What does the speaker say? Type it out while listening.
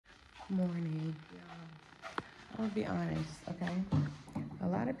morning. I'm gonna be honest, okay? A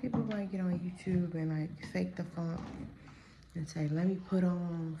lot of people might get on YouTube and like fake the funk and say, let me put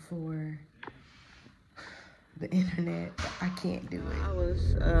on for the internet. I can't do it.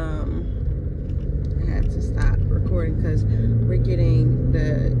 I had to stop recording because we're getting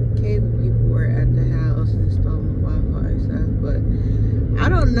the cable people were at the house installing Wi-Fi and stuff, but I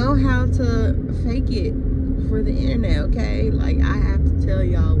don't know how to fake it for the internet, okay? Like, I have to tell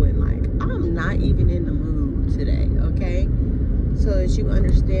y'all when, like, I'm not even in the mood today, okay? So that you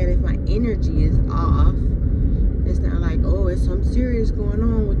understand if my energy is off, it's not like, oh, it's something serious going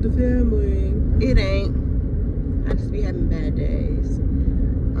on with the family. It ain't. I just be having bad days.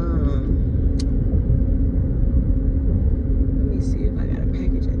 Let me see if I got a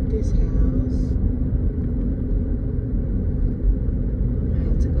package at this house. I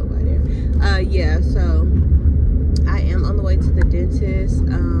have to go by there. Yeah, so I am on the way to the dentist.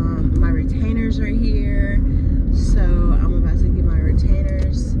 My retainers are here, so I'm about to get my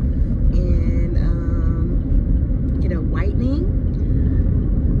retainers and get a whitening.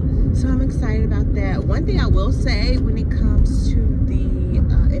 So I'm excited about that. One thing I will say when it comes to the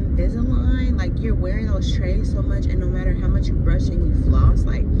Invisalign, like, you're wearing those trays so much, and no matter how much you brush and you floss,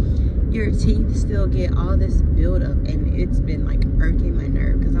 like, your teeth still get all this buildup, and it's been like irking my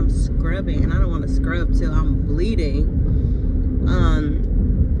nerve because I'm scrubbing and I don't want to scrub till I'm bleeding.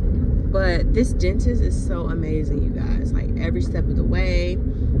 But this dentist is so amazing, you guys. Like, every step of the way.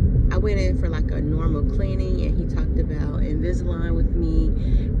 I went in for like a normal cleaning and he talked about Invisalign with me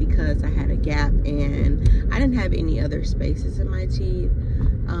because I had a gap and I didn't have any other spaces in my teeth.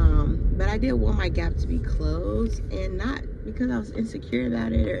 But I did want my gap to be closed, and not because I was insecure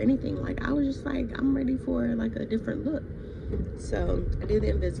about it or anything. Like, I was just like, I'm ready for like a different look. So I did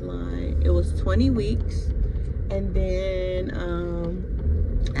the Invisalign. It was 20 weeks. And then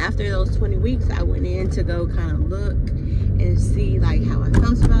after those 20 weeks, I went in to go kind of look and see like how I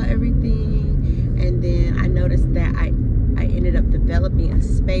felt about everything. And then I noticed that I ended up developing a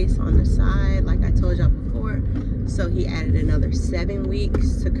space on the side, like I told y'all before. So he added another 7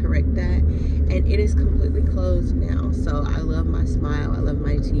 weeks to correct that, and it is completely closed now. So I love my smile, I love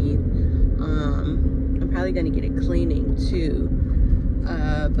my teeth. I'm probably gonna get a cleaning too.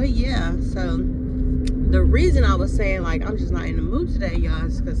 But yeah, so the reason I was saying like I'm just not in the mood today, y'all,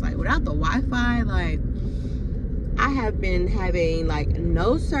 is because like without the Wi-Fi, like I have been having like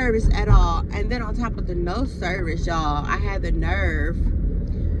no service at all. And then on top of the no service, y'all, I had the nerve,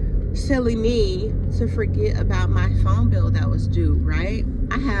 silly me, to forget about my phone bill that was due, right?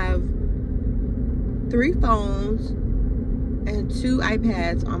 I have 3 phones and 2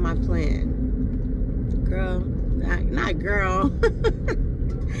 iPads on my plan. Girl, not girl.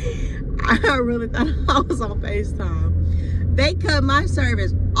 I really thought I was on FaceTime. They cut my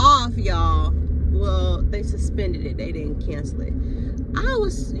service off, y'all. Well, they suspended it. They didn't cancel it. I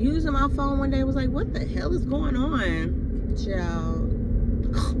was using my phone one day. I was like, what the hell is going on? Child,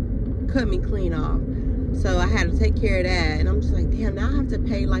 cut me clean off. So I had to take care of that. And I'm just like, damn, now I have to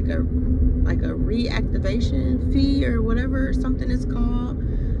pay like a reactivation fee or whatever something is called.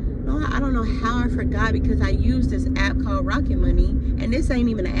 No, I don't know how I forgot, because I used this app called Rocket Money, and this ain't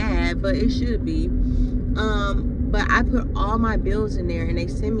even an ad, but it should be. But I put all my bills in there and they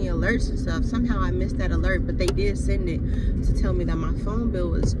send me alerts and stuff. Somehow I missed that alert, but they did send it to tell me that my phone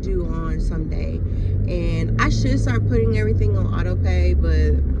bill was due on someday. And I should start putting everything on auto pay,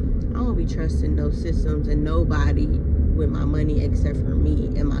 but I won't be trusting those systems and nobody with my money except for me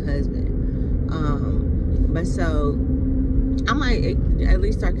and my husband. But so I might at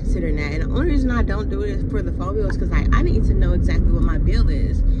least start considering that. And the only reason I don't do it is for the phone bill is because I need to know exactly what my bill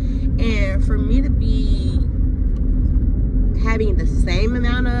is. And for me to be having the same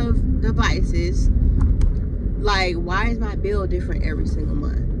amount of devices, like, why is my bill different every single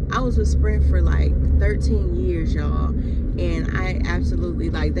month? I was with Sprint for like 13 years, y'all, and I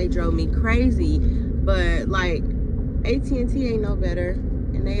absolutely, like, they drove me crazy. But like, AT&T ain't no better,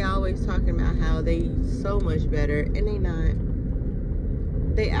 and they always talking about how they so much better, and they not.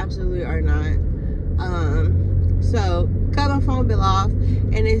 They absolutely are not. So cut my phone bill off,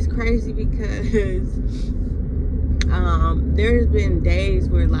 and it's crazy because there's been days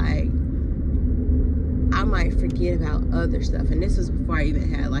where like I might forget about other stuff, and this is before I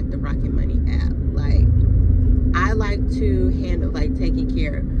even had like the Rocket Money app. Like, I like to handle like taking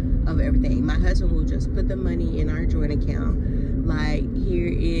care of everything. My husband will just put the money in our joint account. Like, here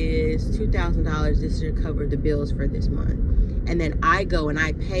is $2,000. This should cover the bills for this month, and then I go and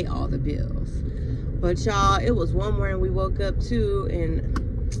I pay all the bills. But y'all, it was one morning we woke up too, and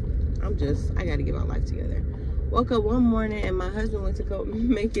I gotta get my life together. Woke up one morning and my husband went to go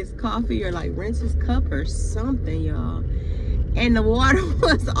make his coffee or like rinse his cup or something, y'all. And the water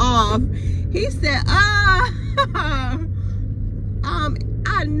was off. He said, I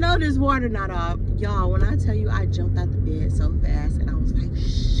know this water not off. Y'all, when I tell you, I jumped out the bed so fast and I was like,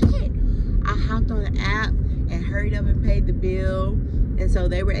 shit. I hopped on the app and hurried up and paid the bill. And so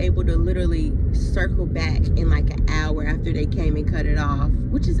they were able to literally circle back in like an hour after they came and cut it off,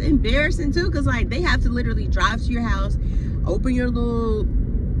 which is embarrassing too, because like they have to literally drive to your house, open your little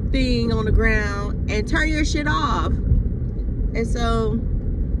thing on the ground and turn your shit off. And so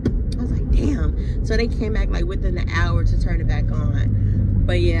I was like, damn. So they came back like within an hour to turn it back on.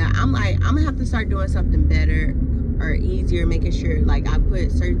 But yeah, I'm like, I'm gonna have to start doing something better or easier, making sure like I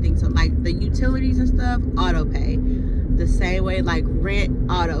put certain things on, like the utilities and stuff, auto pay. The same way like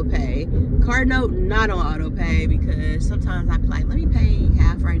rent, auto pay. Car note, not on auto pay, because sometimes I be like, let me pay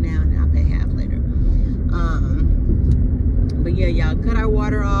half right now and then I'll pay half later. But yeah, y'all, cut our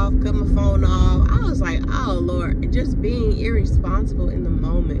water off, cut my phone off. I was like, oh Lord, just being irresponsible in the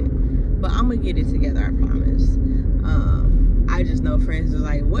moment. But I'm gonna get it together, I promise. I just know friends was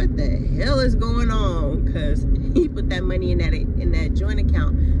like, what the hell is going on? Because he put that money in that joint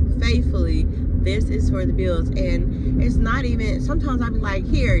account faithfully. This is for the bills. And it's not even, sometimes I'll be like,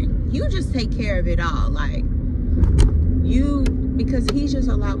 here, you just take care of it all. Like, you, because he's just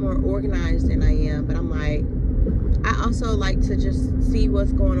a lot more organized than I am. But I'm like, I also like to just see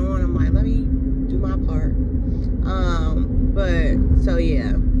what's going on. I'm like, let me do my part. But so yeah,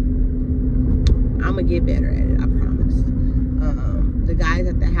 I'm gonna get better at it, I promise. The guys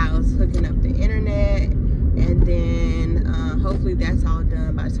at the house hooking up the internet, and then hopefully that's all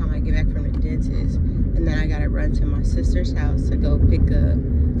done by the time I get back from the dentist. And then I gotta run to my sister's house to go pick up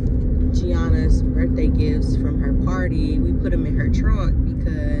Gianna's birthday gifts from her party. We put them in her trunk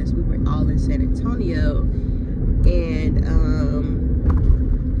because we were all in San Antonio. And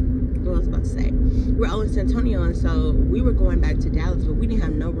what I was about to say, we're all in San Antonio, and so we were going back to Dallas, but we didn't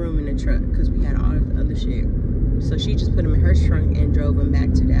have no room in the truck because we had all the other shit. So she just put them in her trunk and drove them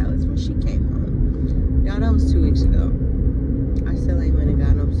back to Dallas when she came home. Y'all, that was 2 weeks ago. I still ain't went and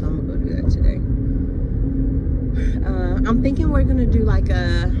got them, so I'm gonna go do that today. I'm thinking we're gonna do like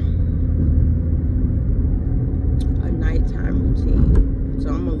a nighttime routine. So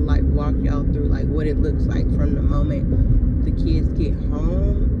I'm gonna like walk y'all through like what it looks like from the moment the kids get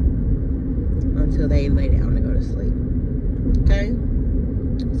home until they lay down to go to sleep. Okay?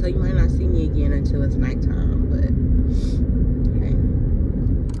 So you might not see me again until it's nighttime, but okay.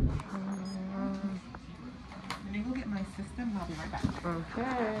 Let me go get my system. I'll be right back.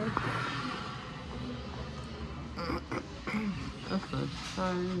 Okay. That's so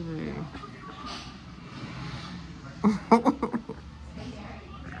crazy.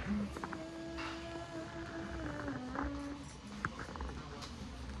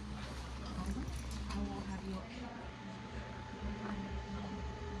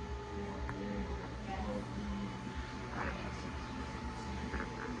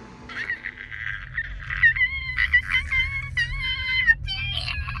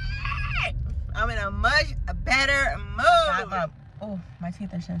 I'm in a much better mood. Oh, my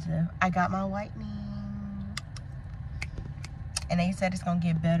teeth are sensitive. I got my whitening. And they said it's gonna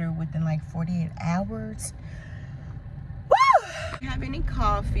get better within like 48 hours. Woo! I don't have any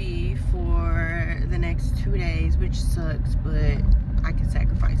coffee for the next 2 days, which sucks, but I can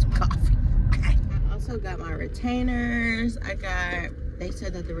sacrifice some coffee. I also got my retainers. They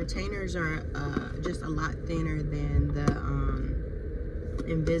said that the retainers are just a lot thinner than the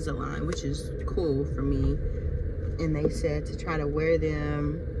Invisalign, which is cool for me. And they said to try to wear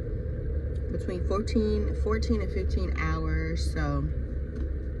them between 14 and 15 hours. So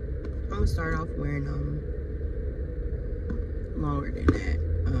I'm gonna start off wearing them longer than that,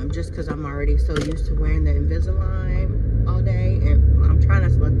 just because I'm already so used to wearing the Invisalign all day, and I'm trying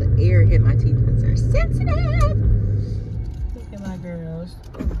not to let the air hit my teeth because they're sensitive. Look at my girls.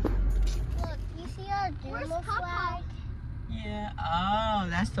 Look, you see a German flag? Yeah. Oh,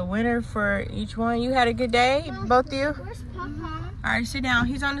 that's the winner for each one. You had a good day, both of you? Where's Papa? All right, sit down.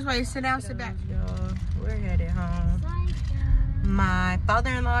 He's on his way. Sit down, sit back. Y'all, we're headed home. My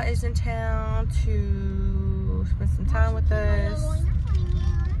father-in-law is in town to spend some time with us.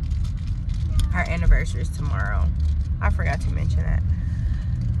 Our anniversary is tomorrow. I forgot to mention that.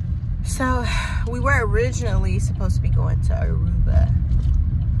 So, we were originally supposed to be going to Aruba,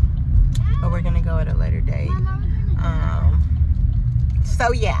 but we're gonna go at a later date.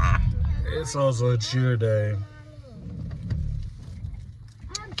 So yeah. It's also a cheer day.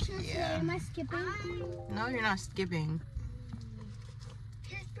 Yeah. Am I skipping? No, you're not skipping.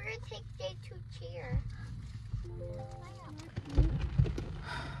 His birthday day to cheer.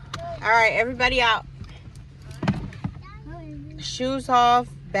 All right, everybody out. Shoes off,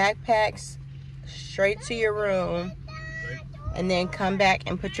 backpacks, straight to your room. And then come back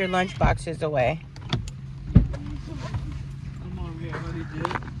and put your lunch boxes away.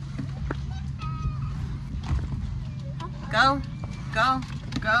 Go, go,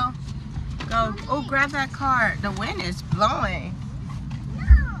 go, go. Oh, grab that card. The wind is blowing.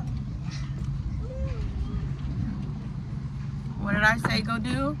 What did I say go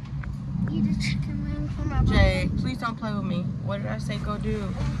do? Eat a chicken wing for my Jay, please don't play with me. What did I say go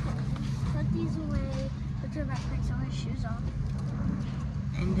do? Put these away. Put your backpack so his shoes on.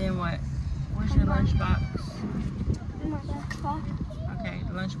 And then what? Where's your lunch box? In my backpack. Okay,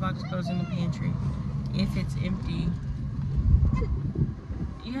 the lunch box goes in the pantry. If it's empty.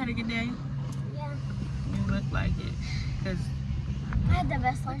 You had a good day? Yeah. You look like it. Because I had the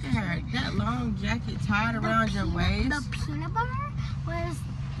best lunch. that long jacket tied around your waist. The peanut butter was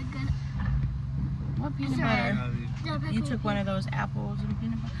the good. What peanut Sorry. butter? You took one of those apples and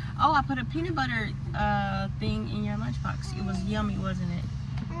peanut butter. Oh, I put a peanut butter thing in your lunchbox. It was yummy, wasn't it?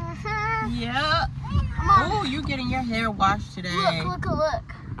 Yeah. Oh, you're getting your hair washed today. Look.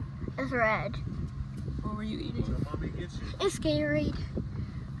 It's red. What were you eating? It's Gatorade.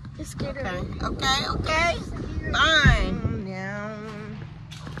 It's Gatorade. Okay. Fine. Down.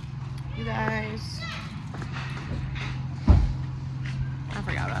 You guys. I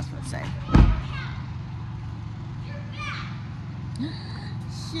forgot what I was supposed to say.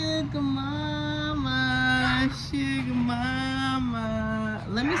 Sugar mama.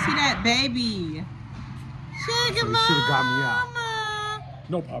 Let me see that baby. Sugar mama. Should have got me out.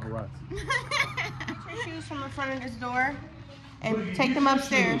 No paparazzi. Take your shoes from the front of this door and take them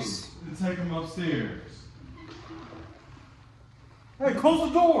upstairs. Take them upstairs. Hey, close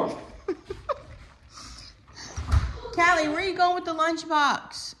the door. Callie, where you going with the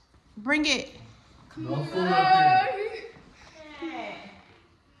lunchbox? Bring it. No food up Okay.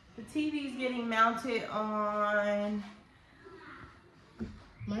 The TV's getting mounted on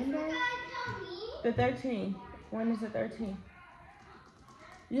Monday? The 13th. When is the 13th?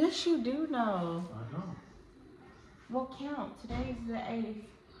 Yes, you do know. I know. Well, count. Today's the 8th,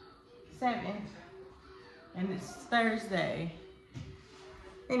 7th, and it's Thursday.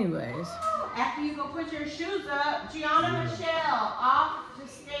 Anyways, after you go put your shoes up, Gianna Michelle, off the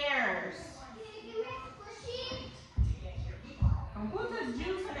stairs. And put the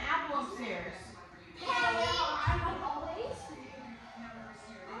juice and apple upstairs. You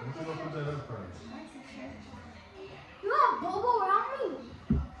should go put that up first. You have Bobo around me.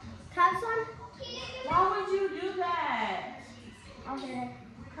 Have some? Why would you do that? Okay.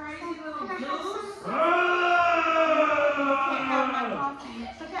 Crazy little juice. Can't have my coffee.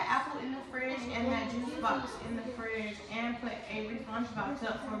 Put that apple in the fridge and that juice box in the fridge and put Avery's lunchbox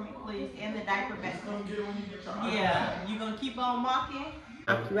up for me, please, and the diaper bag. Yeah, you gonna keep on mocking?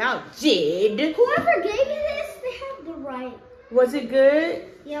 Knock you out, Jid. Whoever gave you this, they have the right. Was it good?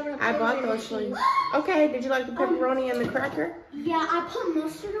 Yeah, but I bought those for you. Okay, did you like the pepperoni and the cracker? Yeah, I put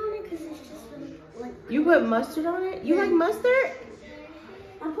mustard on it because it's just like. You put mustard on it? You like mustard?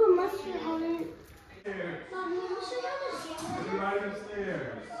 I put mustard on it. Everybody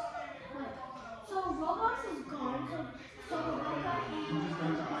upstairs. So Roblox is gone. So Roblox. You just got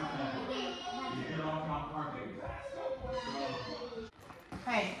your iPad. You get off my parking.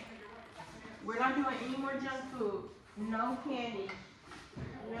 Hey, we're not doing any more junk food. No candy.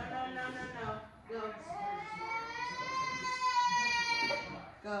 No. Go.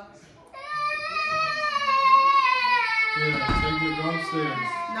 Go. Here, take it, go upstairs.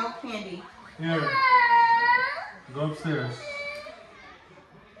 No candy. Here. Go upstairs.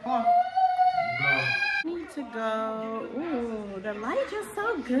 Come on. Go. Need to go. Ooh, the light is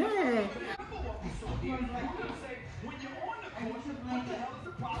so good.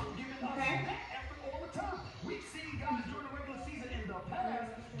 Okay.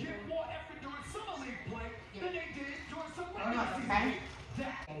 Okay.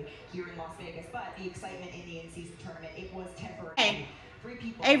 Here in Las Vegas, but the excitement in the in-season tournament, it was temporary. Hey, Three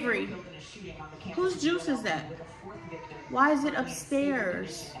people Avery, killed in a shooting on the campus whose of juice is UNLV that? with a fourth victim Why is it currently in stable upstairs?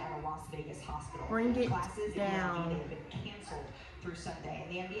 condition at a Las Vegas hospital. Bring it Classes down. in the have been canceled through Sunday,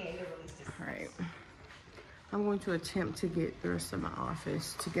 and the NBA they released a All right. I'm going to attempt to get the rest of my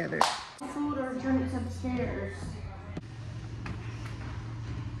office together. Food or drinks upstairs.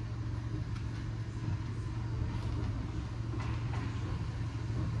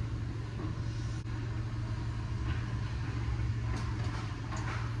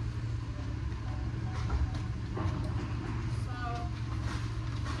 So,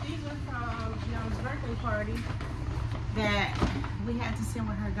 these are from Gianna's birthday party. to send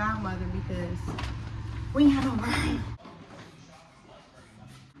with her godmother because we ain't have no room.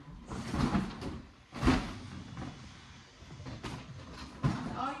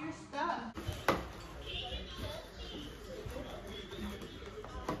 All your stuff.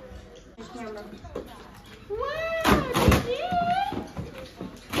 Camera. Wow,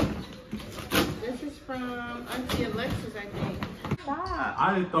 this is from Auntie Alexis, I think. Stop.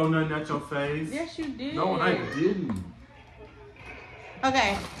 I didn't throw nothing at your face. Yes, you did. No, I didn't.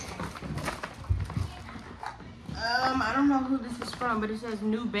 Okay. I don't know who this is from, but it says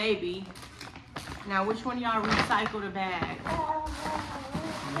new baby. Now, which one of y'all recycled a bag?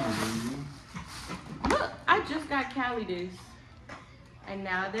 Look, I just got Callie this. And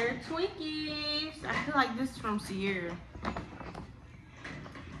now they're Twinkies. I feel like this is from Sierra.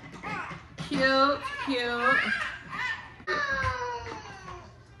 Cute, cute.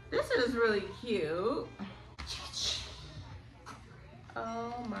 This is really cute.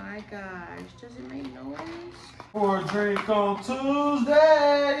 Oh my gosh, does it make noise? For a drink on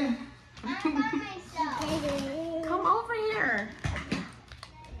Tuesday. Come over here.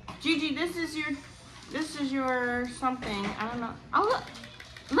 Gigi, this is your something. I don't know. Oh look.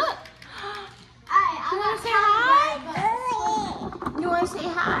 Look. You wanna say hi? You wanna say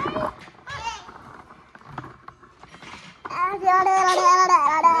hi?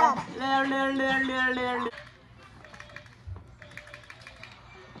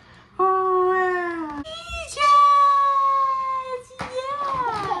 Oh wow.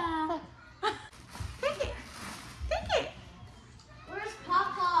 Yeah. Take it. Take it. Where's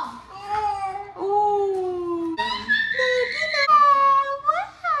Papa? Ooh. Look at that.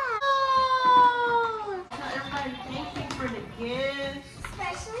 Wow. Tell everybody thank you for the gifts.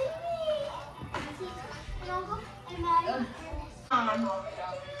 Especially me. And Uncle and Maddie.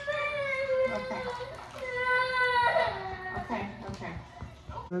 Okay. Okay, okay.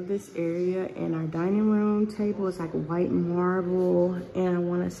 Love this area, and our dining room table is like white marble, and I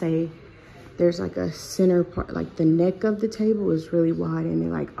want to say there's like a center part, like the neck of the table is really wide and it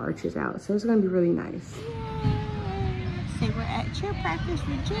like arches out, so it's gonna be really nice. Yay. Say we're at cheer practice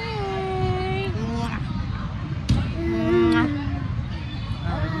with Jen.